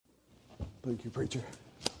Thank you, preacher.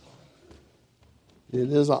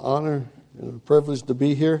 It is an honor and a privilege to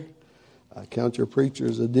be here. I count your preacher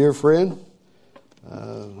as a dear friend.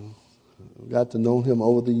 I've got to know him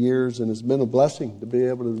over the years, and it's been a blessing to be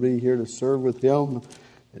able to be here to serve with him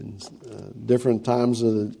in different times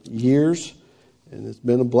of the years, and it's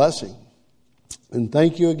been a blessing. And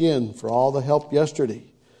thank you again for all the help yesterday,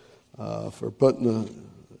 for putting the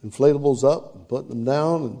inflatables up and putting them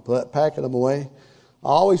down and packing them away. I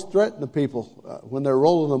always threaten the people when they're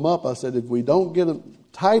rolling them up. I said, if we don't get them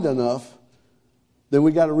tight enough, then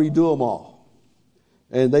we got to redo them all.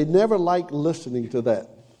 And they never liked listening to that.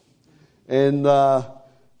 And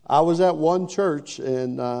I was at one church,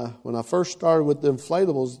 and when I first started with the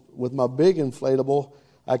inflatables, with my big inflatable,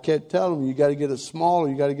 I kept telling them, you got to get it smaller,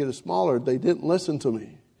 you got to get it smaller. They didn't listen to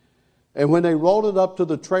me. And when they rolled it up to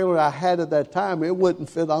the trailer I had at that time, it wouldn't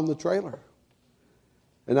fit on the trailer.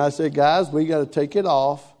 And I said, guys, we got to take it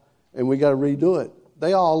off and we got to redo it.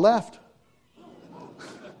 They all left.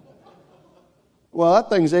 Well, that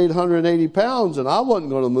thing's 880 pounds and I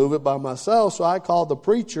wasn't going to move it by myself. So I called the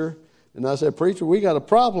preacher and I said, preacher, we got a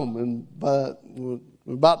problem. And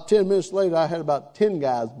about 10 minutes later, I had about 10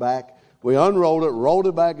 guys back. We unrolled it, rolled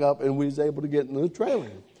it back up, and we was able to get in the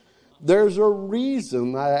trailer. There's a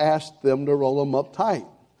reason I asked them to roll them up tight,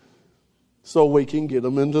 so we can get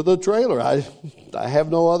them into the trailer. I have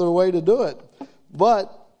no other way to do it.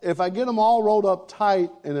 But if I get them all rolled up tight,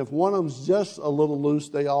 and if one of them's just a little loose,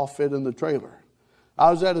 they all fit in the trailer. I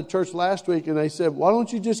was at a church last week, and they said, why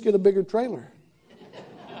don't you just get a bigger trailer?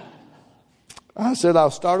 I said, I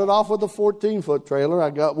started off with a 14-foot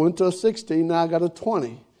trailer. Went to a 16, now I got a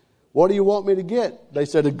 20. What do you want me to get? They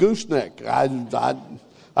said, a gooseneck.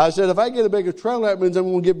 I said, if I get a bigger trailer, that means I'm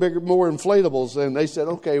going to get more inflatables. And they said,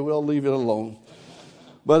 okay, we'll leave it alone.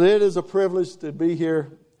 But it is a privilege to be here,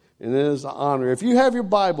 and it is an honor. If you have your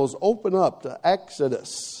Bibles, open up to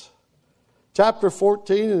Exodus chapter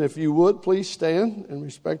 14. And if you would, please stand in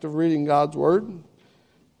respect of reading God's Word.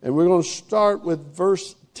 And we're going to start with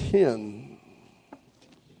verse 10.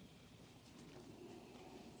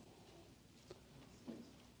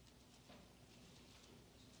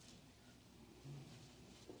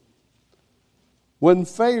 When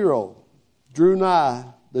Pharaoh drew nigh,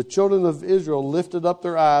 the children of Israel lifted up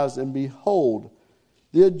their eyes, and behold,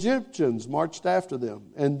 the Egyptians marched after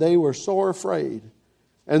them, and they were sore afraid.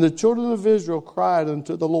 And the children of Israel cried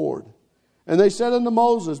unto the Lord. And they said unto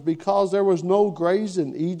Moses, because there was no graze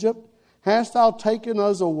in Egypt, hast thou taken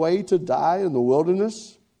us away to die in the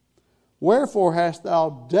wilderness? Wherefore hast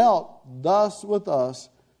thou dealt thus with us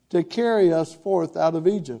to carry us forth out of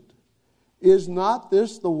Egypt? Is not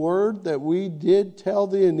this the word that we did tell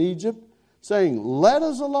thee in Egypt, saying, let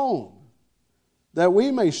us alone, that we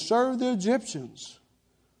may serve the Egyptians?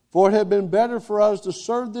 For it had been better for us to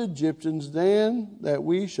serve the Egyptians than that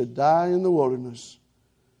we should die in the wilderness.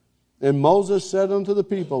 And Moses said unto the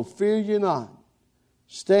people, fear ye not,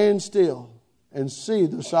 stand still, and see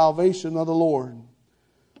the salvation of the Lord,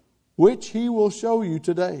 which he will show you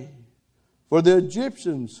today. For the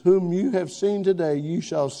Egyptians whom you have seen today, you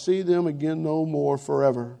shall see them again no more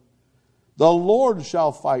forever. The Lord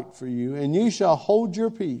shall fight for you, and ye shall hold your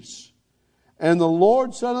peace. And the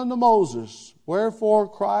Lord said unto Moses, wherefore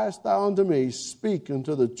criest thou unto me? Speak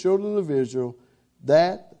unto the children of Israel,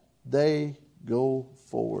 that they go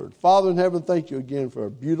forward. Father in heaven, thank you again for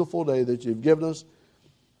a beautiful day that you've given us.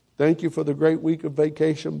 Thank you for the great week of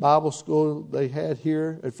vacation Bible school they had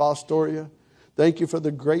here at Fostoria. Thank you for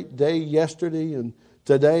the great day yesterday and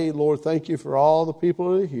today. Lord, thank you for all the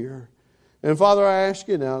people that are here. And Father, I ask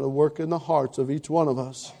you now to work in the hearts of each one of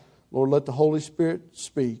us. Lord, let the Holy Spirit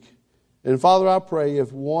speak. And Father, I pray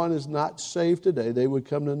if one is not saved today, they would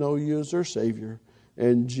come to know you as their Savior.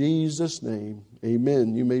 In Jesus' name,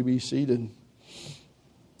 amen. You may be seated.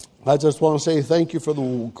 I just want to say thank you for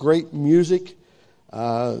the great music.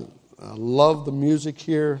 I love the music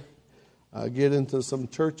here. I get into some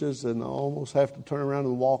churches and I almost have to turn around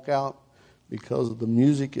and walk out because the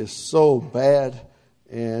music is so bad.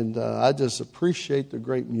 And I just appreciate the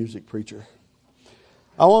great music, preacher.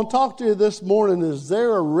 I want to talk to you this morning. Is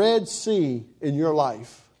there a Red Sea in your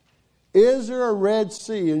life? Is there a Red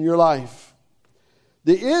Sea in your life?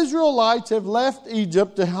 The Israelites have left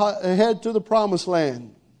Egypt to head to the Promised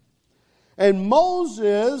Land. And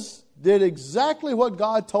Moses did exactly what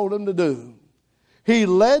God told him to do. He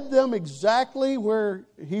led them exactly where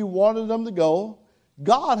he wanted them to go.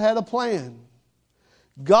 God had a plan.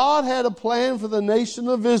 God had a plan for the nation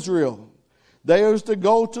of Israel. They was to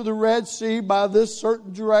go to the Red Sea by this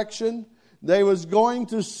certain direction. They was going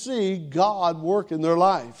to see God work in their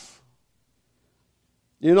life.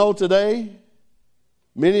 You know, today,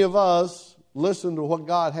 many of us listen to what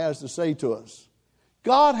God has to say to us.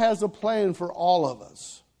 God has a plan for all of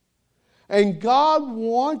us. And God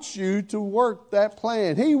wants you to work that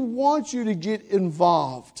plan. He wants you to get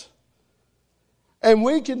involved. And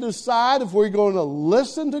we can decide if we're going to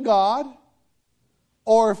listen to God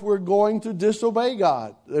or if we're going to disobey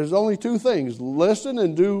God. There's only two things: listen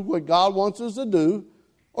and do what God wants us to do,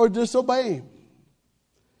 or disobey Him.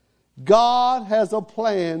 God has a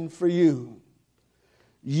plan for you.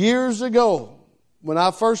 Years ago, when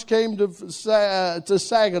I first came to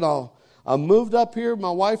Saginaw, I moved up here.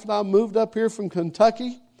 My wife and I moved up here from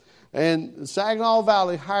Kentucky, and Saginaw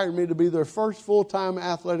Valley hired me to be their first full-time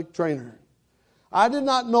athletic trainer. I did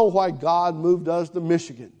not know why God moved us to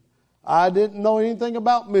Michigan. I didn't know anything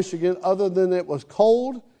about Michigan other than it was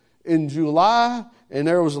cold in July and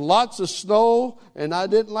there was lots of snow, and I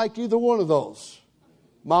didn't like either one of those.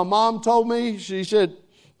 My mom told me, she said,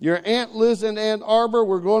 "Your aunt lives in Ann Arbor.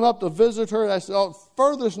 We're going up to visit her." I said, "Oh,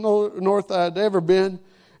 furthest north I'd ever been."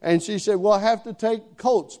 And she said, "Well, I have to take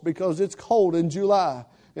coats because it's cold in July."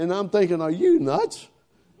 And I'm thinking, are you nuts?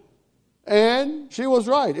 And she was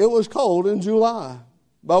right. It was cold in July.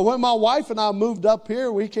 But when my wife and I moved up here,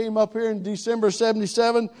 we came up here in December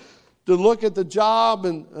 77 to look at the job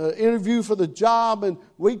and interview for the job. And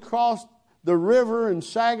we crossed the river in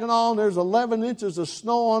Saginaw, and there's 11 inches of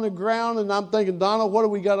snow on the ground. And I'm thinking, Donna, what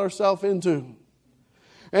have we got ourselves into?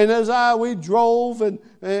 And as we drove and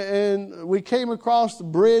we came across the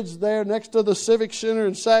bridge there next to the Civic Center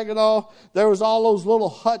in Saginaw, there was all those little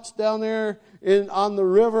huts down there on the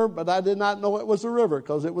river, but I did not know it was a river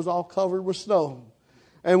because it was all covered with snow.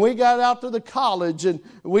 And we got out to the college, and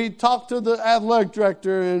we talked to the athletic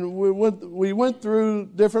director, and we went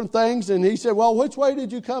through different things. And he said, "Well, which way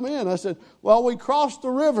did you come in?" I said, "Well, we crossed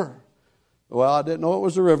the river." Well, I didn't know it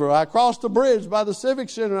was a river. I crossed the bridge by the Civic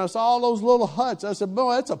Center, and I saw all those little huts. I said,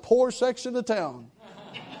 "Boy, that's a poor section of town."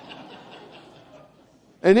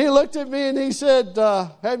 And he looked at me and he said,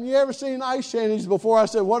 "Haven't you ever seen ice shanties before?" I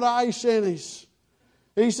said, "What are ice shanties?"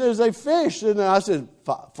 He says, "They fish." And I said,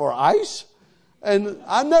 "For ice?" And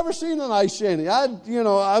I've never seen an ice shanty.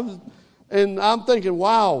 And I'm thinking,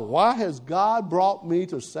 wow, why has God brought me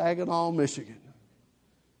to Saginaw, Michigan?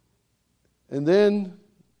 And then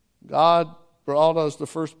God brought us to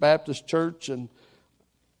First Baptist Church, and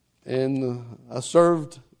I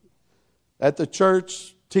served at the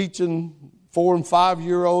church teaching 4- and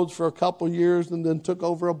 5-year-olds for a couple of years, and then took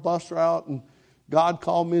over a bus route. And God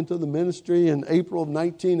called me into the ministry in April of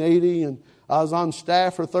 1980, and I was on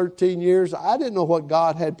staff for 13 years. I didn't know what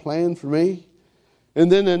God had planned for me.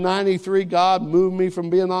 And then in 93, God moved me from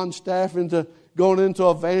being on staff into going into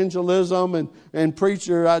evangelism and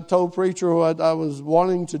preacher. I told preacher what I was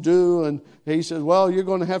wanting to do, and he said, "Well, you're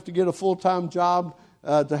going to have to get a full-time job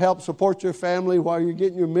to help support your family while you're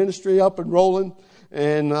getting your ministry up and rolling."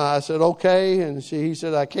 And I said, "Okay." And he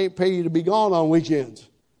said, "I can't pay you to be gone on weekends."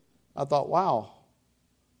 I thought, wow,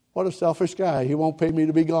 what a selfish guy. He won't pay me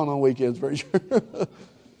to be gone on weekends, preacher.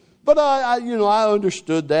 But I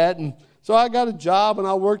understood that. And so I got a job, and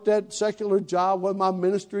I worked that secular job when my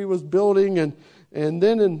ministry was building. And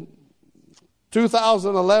then in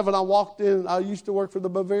 2011, I walked in. I used to work for the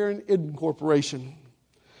Bavarian Eden Corporation.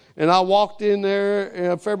 And I walked in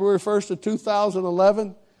there February 1st of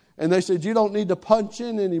 2011. And they said, "You don't need to punch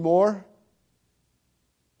in anymore.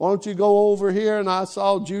 Why don't you go over here?" And I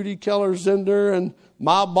saw Judy Keller-Zender and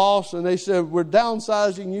my boss, and they said, "We're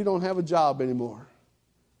downsizing. You don't have a job anymore."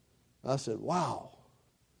 I said, wow.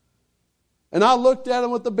 And I looked at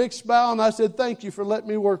him with a big smile, and I said, "Thank you for letting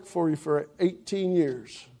me work for you for 18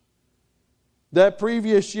 years. That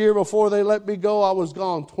previous year before they let me go, I was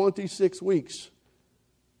gone 26 weeks,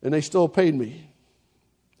 and they still paid me.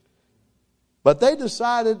 But they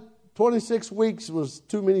decided 26 weeks was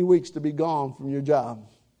too many weeks to be gone from your job."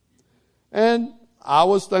 And I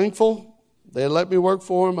was thankful. They let me work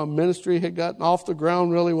for them. My ministry had gotten off the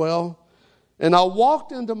ground really well. And I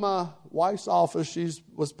walked into my wife's office. She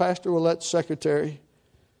was Pastor Willette's secretary.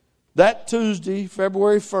 That Tuesday,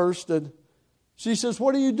 February 1st, and she says,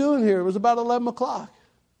 "What are you doing here?" It was about 11 o'clock.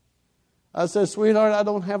 I said, "Sweetheart, I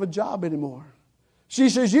don't have a job anymore." She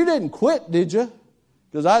says, "You didn't quit, did you?"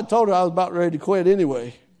 Because I told her I was about ready to quit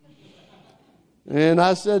anyway. And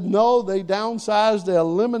I said, "No, they downsized. They're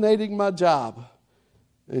eliminating my job."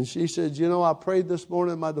 And she said, "I prayed this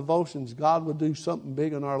morning in my devotions, God would do something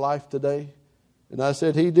big in our life today." And I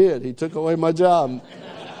said, "He did. He took away my job."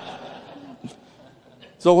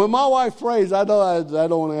 So when my wife prays, I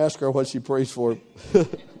don't want to ask her what she prays for.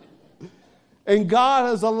 And God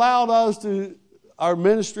has allowed our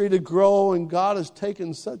ministry to grow, and God has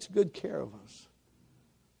taken such good care of us.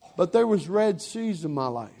 But there was red seas in my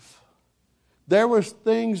life. there was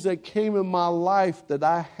things that came in my life that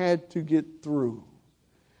I had to get through.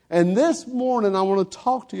 And this morning I want to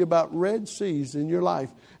talk to you about Red Seas in your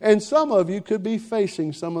life. And some of you could be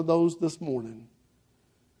facing some of those this morning.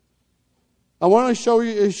 I want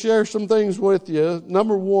to share some things with you.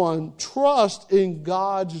 Number one, trust in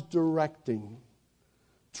God's directing.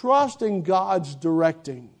 Trust in God's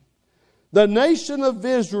directing. The nation of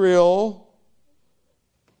Israel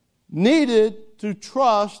needed to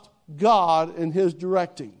trust God in His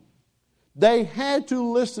directing. They had to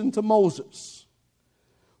listen to Moses.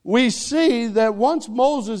 We see that once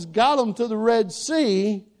Moses got them to the Red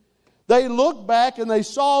Sea, they looked back and they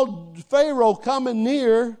saw Pharaoh coming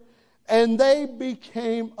near, and they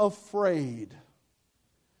became afraid.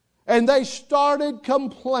 And they started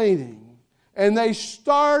complaining. And they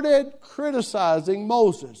started criticizing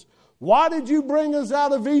Moses. Why did you bring us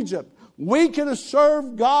out of Egypt? We could have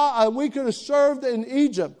served God, we could have served in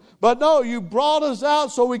Egypt. But no, you brought us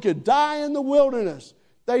out so we could die in the wilderness.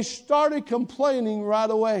 They started complaining right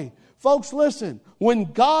away. Folks, listen.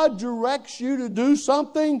 When God directs you to do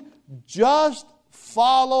something, just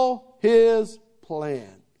follow His plan.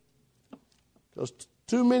 Because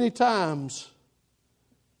too many times,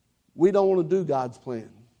 we don't want to do God's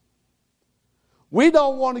plan. We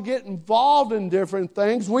don't want to get involved in different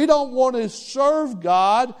things. We don't want to serve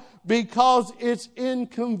God because it's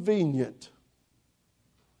inconvenient.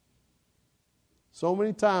 So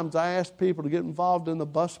many times I ask people to get involved in the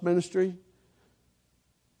bus ministry,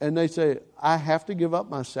 and they say, I have to give up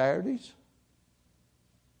my Saturdays?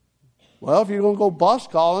 Well, if you're going to go bus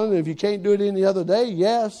calling, and if you can't do it any other day,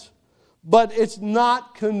 yes. But it's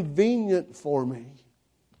not convenient for me.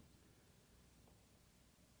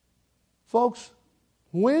 Folks,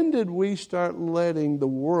 when did we start letting the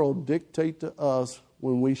world dictate to us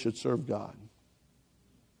when we should serve God?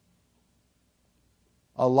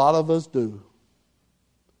 A lot of us do.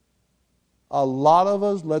 A lot of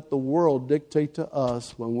us let the world dictate to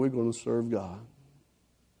us when we're going to serve God.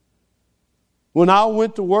 When I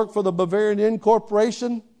went to work for the Bavarian Inn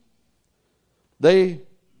Corporation, the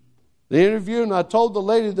interview, and I told the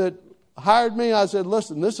lady that hired me, I said,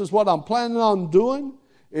 listen, this is what I'm planning on doing.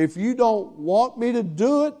 If you don't want me to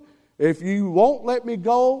do it, if you won't let me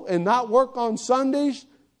go and not work on Sundays,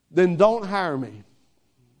 then don't hire me.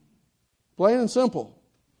 Plain and simple.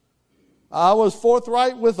 I was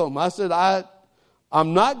forthright with them. I said,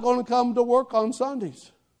 I'm not going to come to work on Sundays.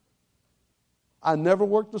 I never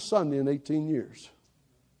worked a Sunday in 18 years.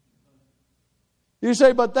 You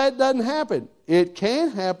say, but that doesn't happen. It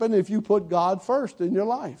can happen if you put God first in your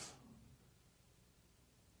life.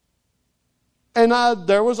 And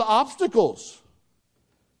there was obstacles.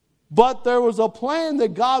 But there was a plan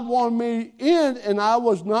that God wanted me in, and I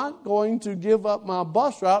was not going to give up my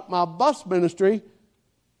bus route, my bus ministry,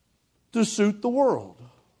 to suit the world.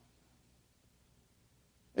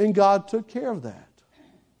 And God took care of that.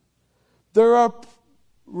 There are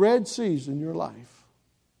Red Seas in your life.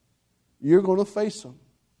 You're going to face them.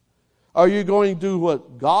 Are you going to do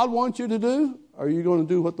what God wants you to do? Or are you going to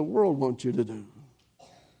do what the world wants you to do?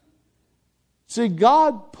 See,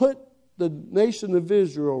 God put the nation of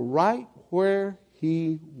Israel right where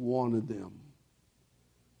He wanted them.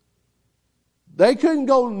 They couldn't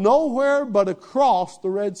go nowhere but across the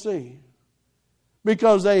Red Sea.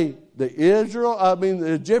 Because the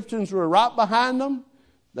Egyptians were right behind them.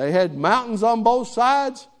 They had mountains on both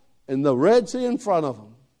sides and the Red Sea in front of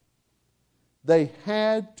them. They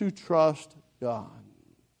had to trust God.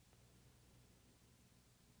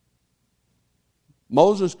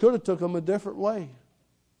 Moses could have took them a different way.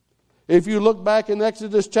 If you look back in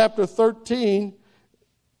Exodus chapter 13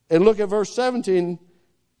 and look at verse 17,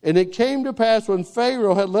 and it came to pass when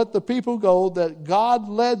Pharaoh had let the people go that God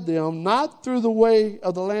led them not through the way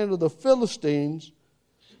of the land of the Philistines,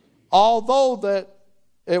 although that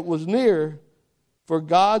it was near, for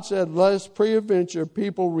God said, lest peradventure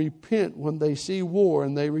people repent when they see war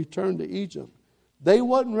and they return to Egypt. They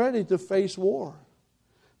wasn't ready to face war.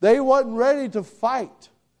 They wasn't ready to fight.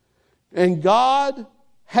 And God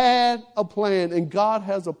had a plan, and God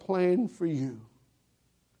has a plan for you.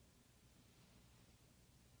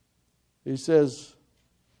 He says,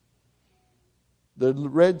 the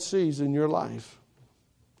Red Seas in your life,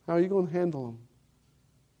 how are you going to handle them?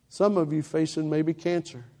 Some of you facing maybe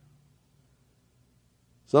cancer.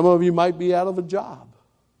 Some of you might be out of a job.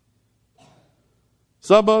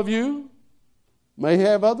 Some of you may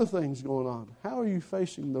have other things going on. How are you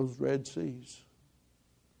facing those Red Seas?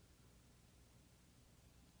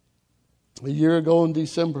 A year ago in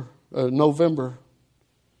November,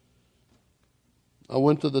 I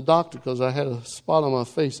went to the doctor because I had a spot on my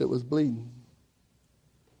face that was bleeding.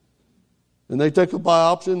 And they took a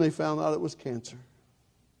biopsy and they found out it was cancer.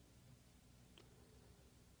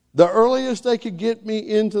 The earliest they could get me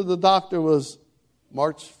into the doctor was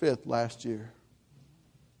March 5th last year.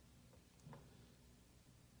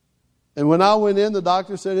 And when I went in, the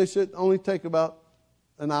doctor said it should only take about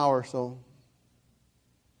an hour or so.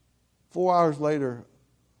 4 hours later,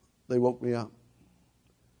 they woke me up.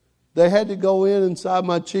 They had to go in inside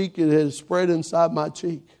my cheek. It had spread inside my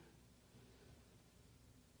cheek.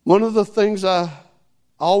 One of the things I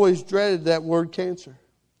always dreaded, that word cancer.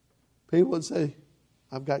 People would say,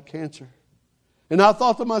 I've got cancer. And I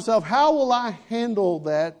thought to myself, how will I handle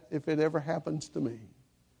that if it ever happens to me?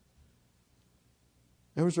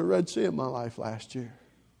 There was a Red Sea in my life last year.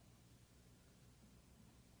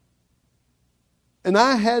 And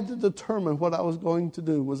I had to determine what I was going to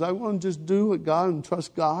do. Was I going to just do what God and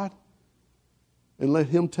trust God and let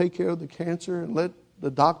Him take care of the cancer and let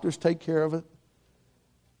the doctors take care of it?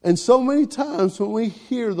 And so many times when we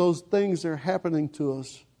hear those things that are happening to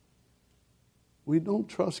us, we don't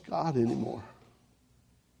trust God anymore.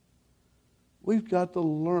 We've got to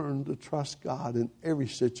learn to trust God in every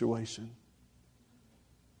situation.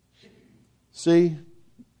 See,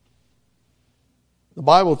 the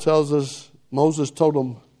Bible tells us, Moses told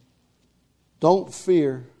them, don't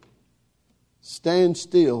fear, stand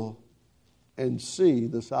still and see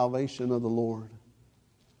the salvation of the Lord.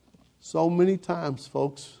 So many times,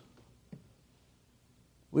 folks,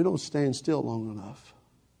 we don't stand still long enough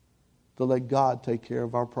to let God take care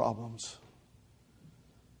of our problems.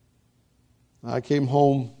 I came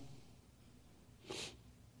home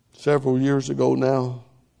several years ago now,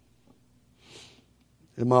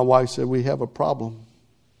 and my wife said, we have a problem.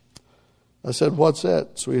 I said, what's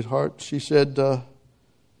that, sweetheart? She said,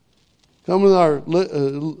 come in our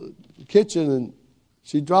kitchen, and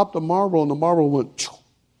she dropped a marble, and the marble went, Choo.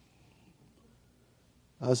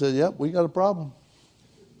 I said, yep, we got a problem.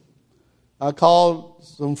 I called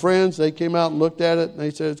some friends. They came out and looked at it, and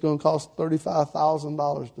they said it's going to cost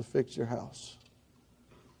 $35,000 to fix your house.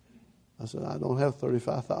 I said, I don't have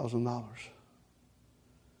 $35,000.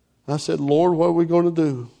 I said, Lord, what are we going to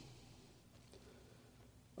do?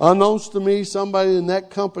 Unknowns to me, somebody in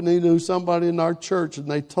that company knew somebody in our church, and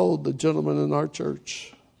they told the gentleman in our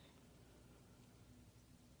church.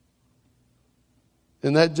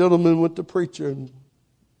 And that gentleman went to preacher, and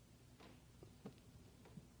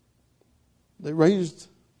they raised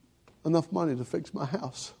enough money to fix my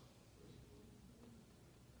house.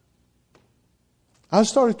 I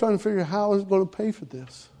started trying to figure out how I was going to pay for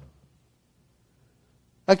this.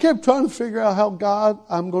 I kept trying to figure out how, God,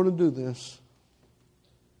 I'm going to do this.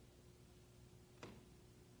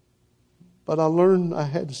 But I learned I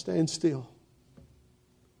had to stand still.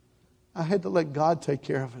 I had to let God take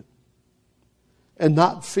care of it and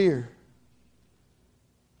not fear.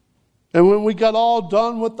 And when we got all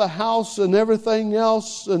done with the house and everything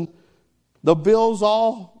else, and the bills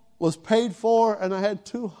all was paid for, and I had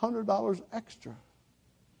 $200 extra.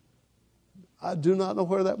 I do not know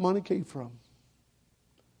where that money came from.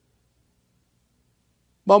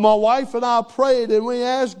 But my wife and I prayed, and we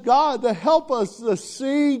asked God to help us to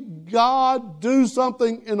see God do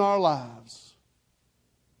something in our lives.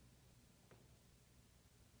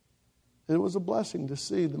 And it was a blessing to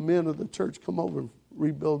see the men of the church come over and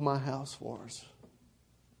rebuild my house for us.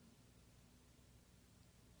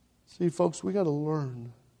 See, folks, we got to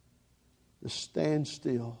learn to stand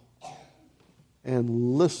still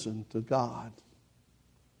and listen to God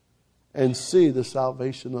and see the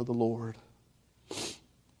salvation of the Lord.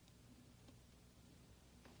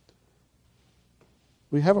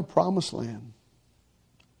 We have a promised land.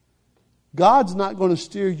 God's not going to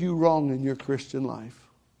steer you wrong in your Christian life.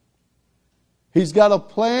 He's got a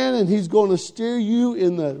plan, and He's going to steer you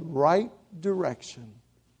in the right direction.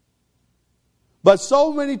 But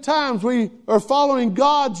so many times we are following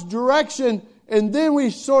God's direction, and then we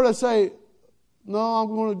sort of say, no, I'm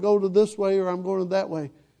going to go to this way, or I'm going to that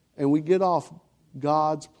way. And we get off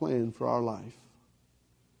God's plan for our life.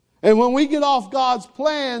 And when we get off God's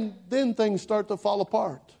plan, then things start to fall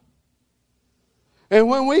apart. And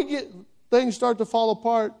when things start to fall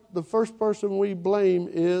apart, the first person we blame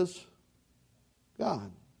is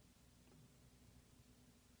God.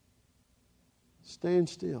 Stand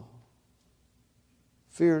still.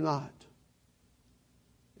 Fear not.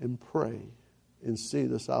 And pray and see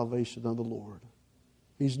the salvation of the Lord.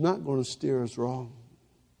 He's not going to steer us wrong.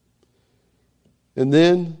 And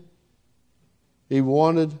then He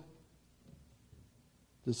wanted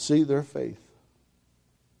to see their faith.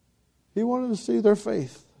 He wanted to see their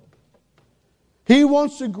faith. He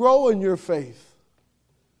wants to grow in your faith.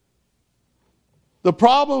 The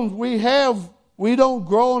problems we have, we don't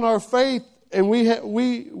grow in our faith and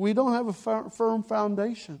we don't have a firm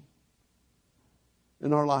foundation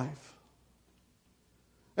in our life.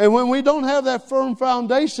 And when we don't have that firm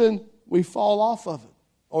foundation, we fall off of it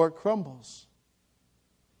or it crumbles.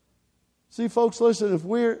 See, folks, listen, if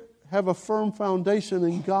we have a firm foundation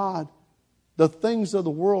in God, the things of the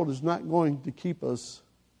world is not going to keep us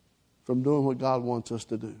from doing what God wants us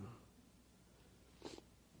to do.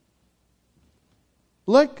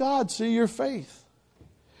 Let God see your faith.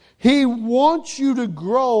 He wants you to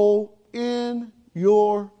grow in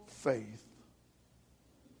your faith.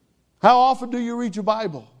 How often do you read your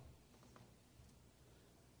Bible?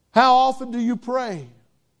 How often do you pray?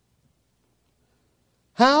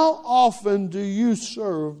 How often do you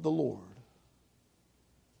serve the Lord?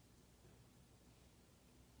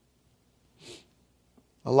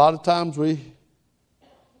 A lot of times we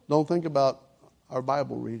don't think about our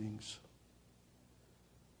Bible readings.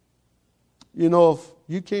 You know, if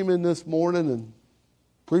you came in this morning and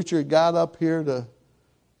preacher got up here to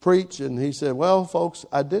preach and he said, well, folks,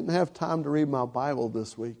 I didn't have time to read my Bible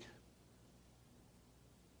this week.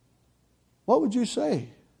 What would you say?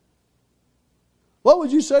 What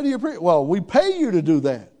would you say to your preacher? Well, we pay you to do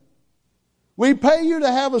that. We pay you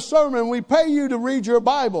to have a sermon. We pay you to read your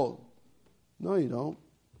Bible. No, you don't.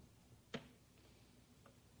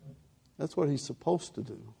 That's what he's supposed to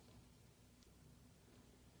do.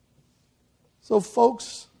 So,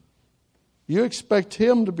 folks, you expect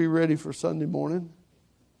him to be ready for Sunday morning.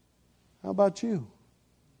 How about you?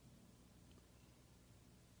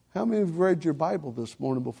 How many have read your Bible this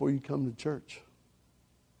morning before you come to church?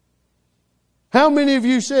 How many of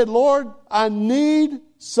you said, Lord, I need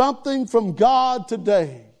something from God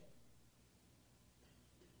today?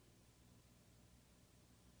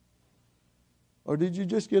 Or did you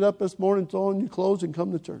just get up this morning, throw on your clothes, and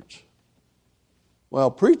come to church? Well,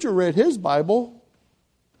 preacher read his Bible.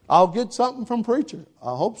 I'll get something from preacher.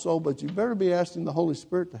 I hope so, but you better be asking the Holy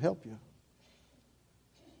Spirit to help you.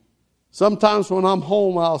 Sometimes when I'm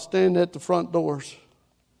home, I'll stand at the front doors.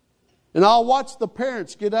 And I'll watch the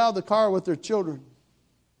parents get out of the car with their children.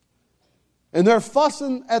 And they're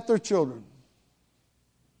fussing at their children.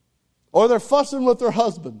 Or they're fussing with their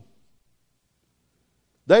husband.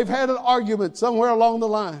 They've had an argument somewhere along the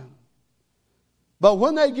line. But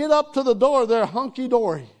when they get up to the door, they're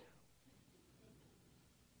hunky-dory.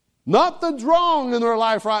 Nothing's wrong in their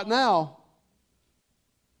life right now.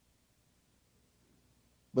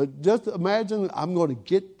 But just imagine, I'm going to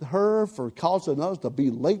get her for causing us to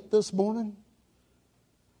be late this morning.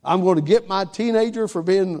 I'm going to get my teenager for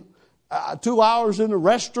being 2 hours in the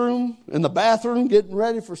restroom, in the bathroom, getting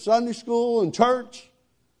ready for Sunday school and church.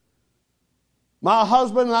 My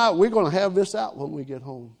husband and I, we're going to have this out when we get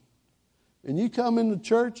home. And you come into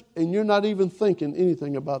church and you're not even thinking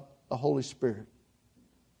anything about the Holy Spirit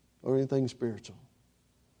or anything spiritual.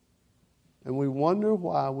 And we wonder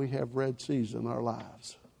why we have Red Seas in our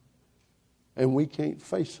lives. And we can't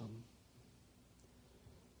face them.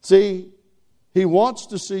 See, he wants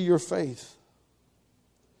to see your faith.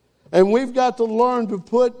 And we've got to learn to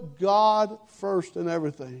put God first in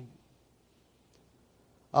everything.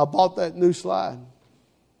 I bought that new slide.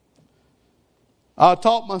 I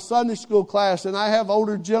taught my Sunday school class, and I have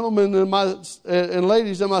older gentlemen and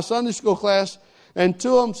ladies in my Sunday school class, and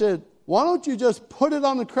two of them said, why don't you just put it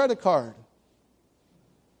on the credit card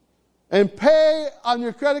and pay on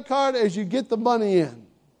your credit card as you get the money in?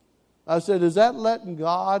 I said, is that letting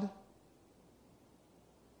God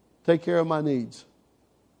take care of my needs?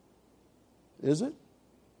 Is it?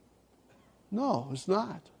 No, it's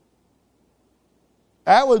not.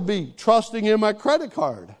 That would be trusting in my credit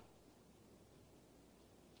card.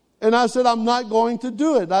 And I said, I'm not going to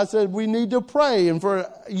do it. I said, we need to pray. And for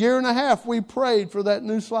a year and a half, we prayed for that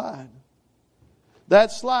new slide.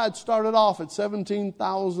 That slide started off at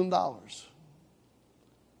 $17,000.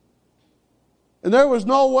 And there was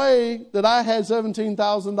no way that I had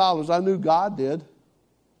 $17,000. I knew God did.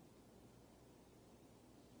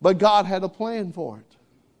 But God had a plan for it.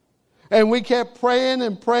 And we kept praying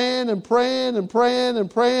and praying and praying and praying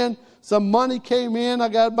and praying. Some money came in. I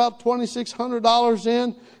got about $2,600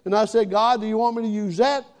 in. And I said, God, do you want me to use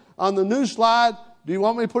that on the new slide? Do you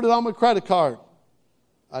want me to put it on my credit card?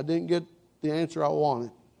 I didn't get the answer I wanted.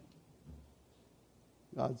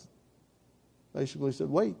 God basically said,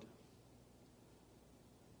 wait.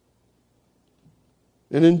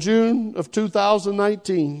 And in June of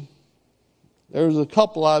 2019, there was a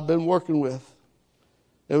couple I'd been working with.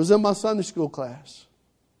 It was in my Sunday school class.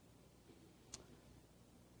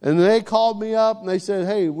 And they called me up and they said,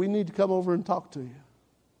 hey, we need to come over and talk to you.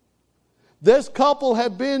 This couple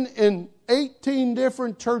had been in 18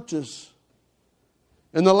 different churches.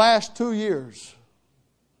 in the last 2 years.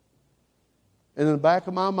 And in the back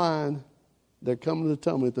of my mind, they're coming to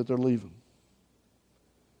tell me that they're leaving.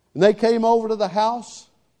 And they came over to the house.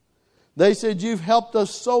 They said, you've helped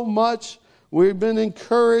us so much. We've been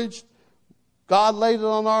encouraged. God laid it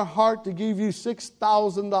on our heart to give you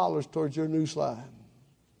 $6,000 towards your new slide.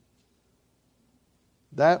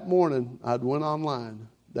 That morning, I'd went online.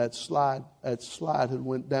 That slide had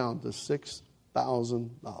went down to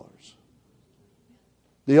 $6,000.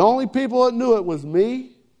 The only people that knew it was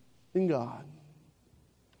me and God.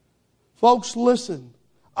 Folks, listen.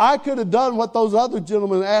 I could have done what those other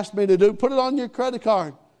gentlemen asked me to do. Put it on your credit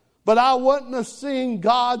card. But I wouldn't have seen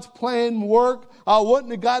God's plan work. I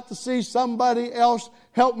wouldn't have got to see somebody else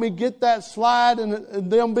help me get that slide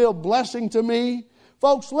and them be a blessing to me.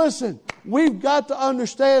 Folks, listen. We've got to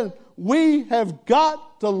understand we have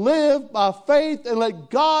got to live by faith and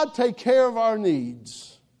let God take care of our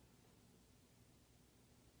needs.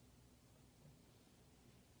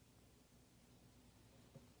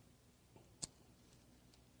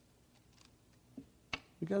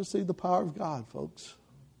 We've got to see the power of God, folks.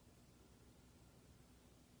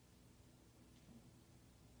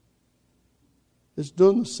 It's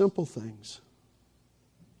doing the simple things.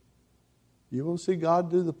 You want to see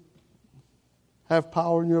God have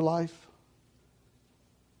power in your life?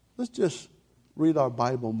 Let's just read our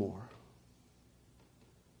Bible more.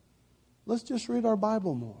 Let's just read our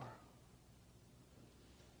Bible more.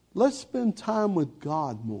 Let's spend time with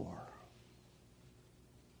God more.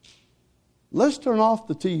 Let's turn off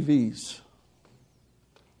the TVs.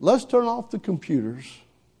 Let's turn off the computers.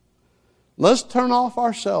 Let's turn off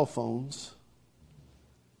our cell phones.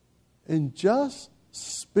 And just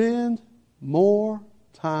spend more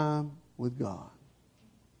time with God.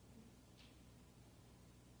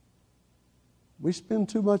 We spend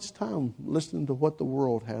too much time listening to what the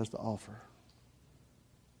world has to offer.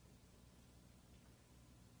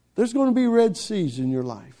 There's going to be Red Seas in your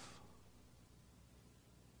life.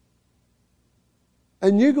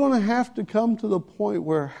 And you're going to have to come to the point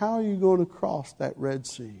where how are you going to cross that Red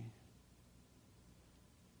Sea?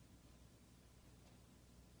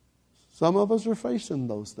 Some of us are facing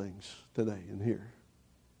those things today and here.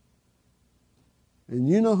 And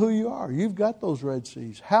you know who you are. You've got those Red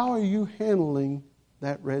Seas. How are you handling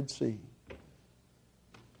that Red Sea?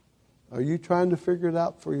 Are you trying to figure it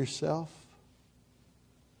out for yourself?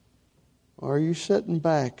 Or are you sitting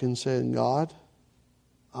back and saying, God,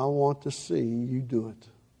 I want to see you do it.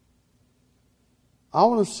 I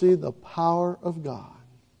want to see the power of God.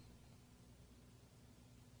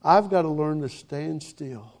 I've got to learn to stand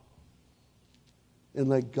still and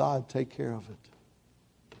let God take care of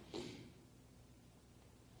it.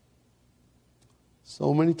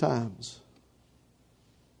 So many times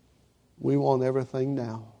we want everything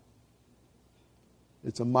now.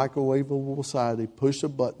 It's a microwavable society. Push a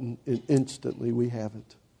button and instantly we have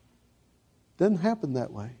it. Doesn't happen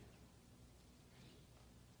that way.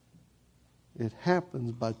 It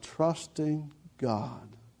happens by trusting God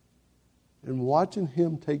and watching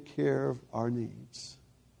Him take care of our needs.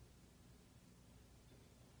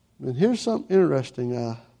 And here's something interesting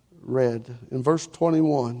I read in verse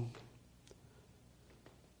 21.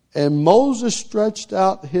 And Moses stretched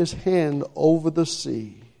out his hand over the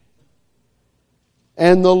sea.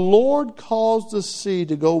 And the Lord caused the sea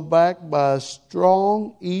to go back by a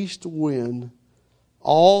strong east wind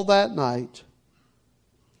all that night,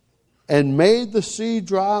 and made the sea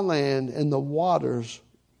dry land, and the waters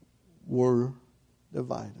were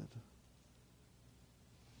divided.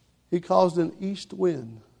 He caused an east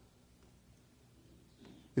wind.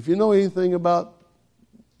 If you know anything about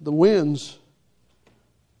the winds,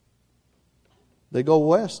 they go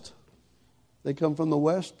west. They come from the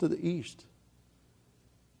west to the east.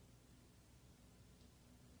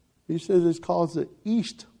 He says it's called the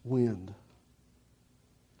east wind.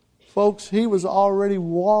 Folks, he was already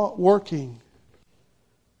working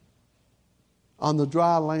on the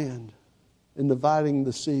dry land and dividing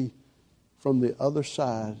the sea from the other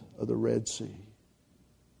side of the Red Sea.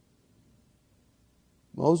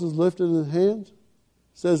 Moses lifted his hands. It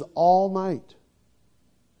says all night.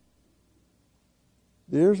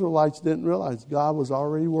 The Israelites didn't realize God was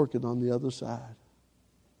already working on the other side.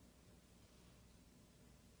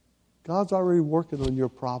 God's already working on your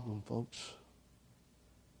problem, folks.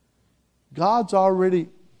 God's already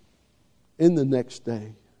in the next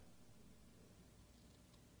day.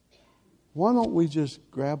 Why don't we just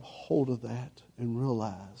grab hold of that and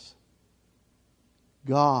realize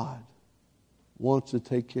God wants to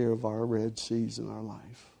take care of our Red Seas in our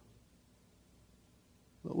life.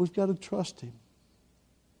 But we've got to trust Him.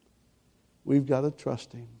 We've got to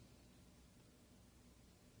trust Him.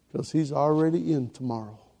 Because He's already in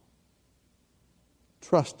tomorrow.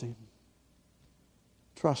 Trust Him.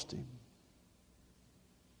 Trust Him.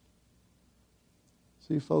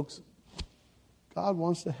 See, folks, God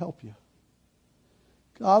wants to help you.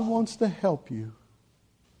 God wants to help you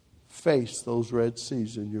face those Red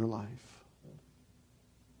Seas in your life.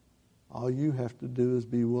 All you have to do is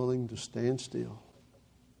be willing to stand still,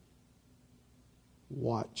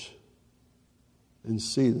 watch, and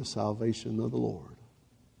see the salvation of the Lord.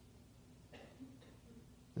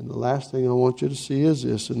 And the last thing I want you to see is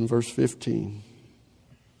this in verse 15.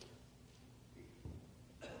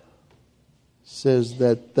 It says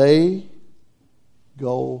that they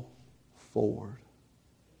go forward.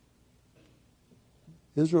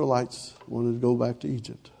 Israelites wanted to go back to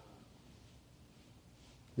Egypt.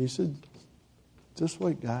 He said, just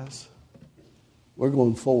wait, guys. We're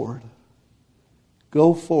going forward.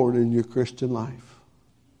 Go forward in your Christian life.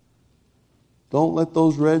 Don't let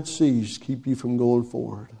those Red Seas keep you from going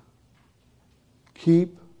forward.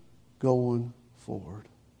 Keep going forward.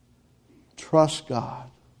 Trust God.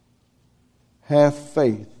 Have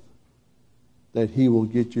faith that He will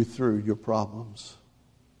get you through your problems.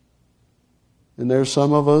 And there's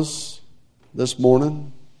some of us this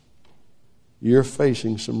morning, you're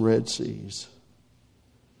facing some Red Seas.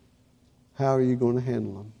 How are you going to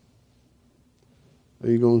handle them? Are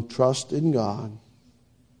you going to trust in God?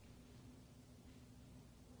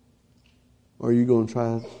 Or are you going to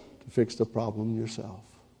try to fix the problem yourself?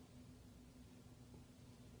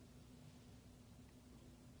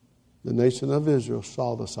 The nation of Israel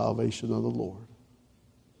saw the salvation of the Lord.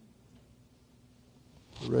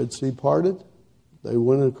 The Red Sea parted. They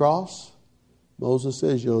went across. Moses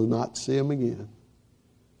says, you'll not see them again.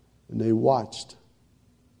 And they watched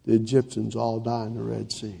the Egyptians all die in the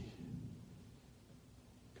Red Sea.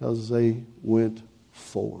 Because they went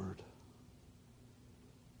forward.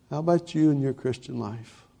 How about you in your Christian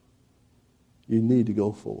life? You need to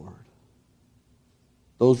go forward.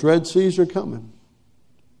 Those Red Seas are coming.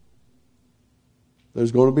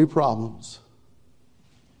 There's going to be problems.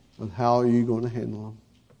 But how are you going to handle them?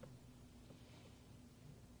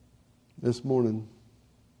 This morning,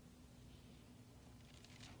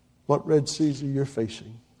 what Red Seas are you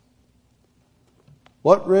facing?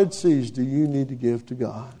 What Red Seas do you need to give to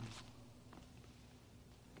God?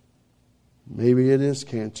 Maybe it is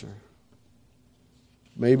cancer.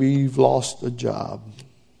 Maybe you've lost a job.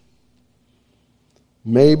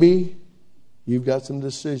 Maybe you've got some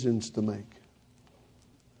decisions to make.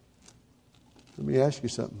 Let me ask you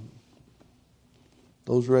something.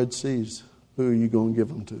 Those Red Seas, who are you going to give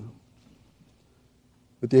them to?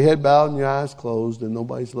 With your head bowed and your eyes closed and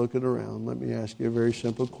nobody's looking around, let me ask you a very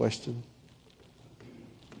simple question.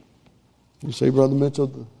 You say, Brother Mitchell,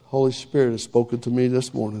 the Holy Spirit has spoken to me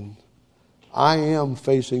this morning. I am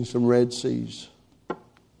facing some Red Seas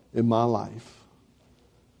in my life.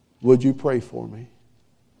 Would you pray for me?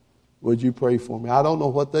 Would you pray for me? I don't know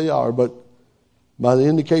what they are, but by the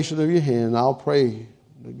indication of your hand, I'll pray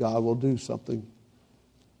that God will do something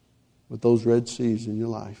with those Red Seas in your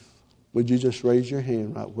life. Would you just raise your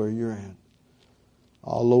hand right where you're at?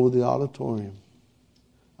 All over the auditorium.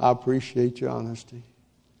 I appreciate your honesty.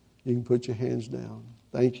 You can put your hands down.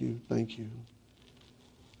 Thank you. Thank you.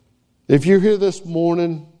 If you're here this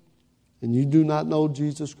morning and you do not know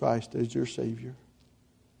Jesus Christ as your Savior,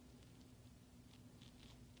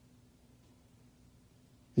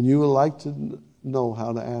 and you would like to know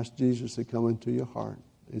how to ask Jesus to come into your heart,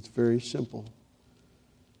 it's very simple.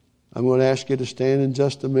 I'm going to ask you to stand in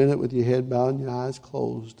just a minute with your head bowed and your eyes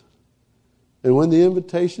closed. And when the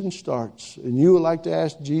invitation starts and you would like to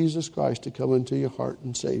ask Jesus Christ to come into your heart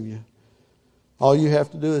and save you, all you have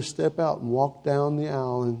to do is step out and walk down the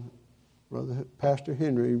aisle, and Brother Pastor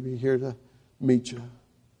Henry will be here to meet you.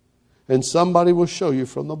 And somebody will show you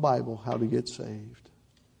from the Bible how to get saved.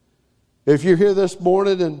 If you're here this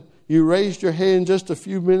morning and you raised your hand just a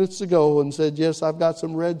few minutes ago and said, yes, I've got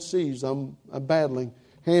some Red Seas I'm battling.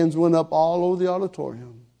 Hands went up all over the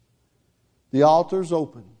auditorium. The altar's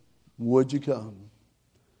open. Would you come?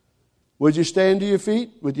 Would you stand to your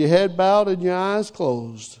feet with your head bowed and your eyes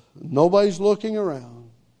closed? Nobody's looking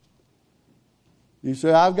around. You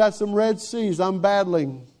say, I've got some Red Seas I'm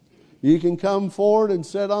battling. You can come forward and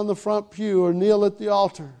sit on the front pew or kneel at the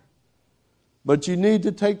altar. But you need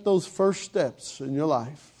to take those first steps in your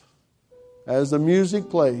life. As the music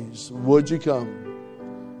plays, would you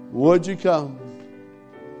come? Would you come?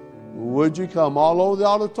 Would you come? All over the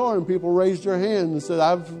auditorium, people raised their hand and said,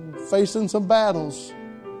 I'm facing some battles.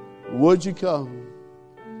 Would you come?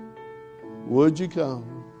 Would you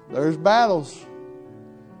come? There's battles.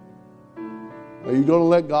 Are you going to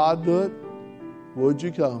let God do it? Would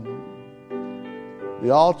you come? The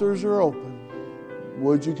altars are open.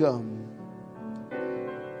 Would you come?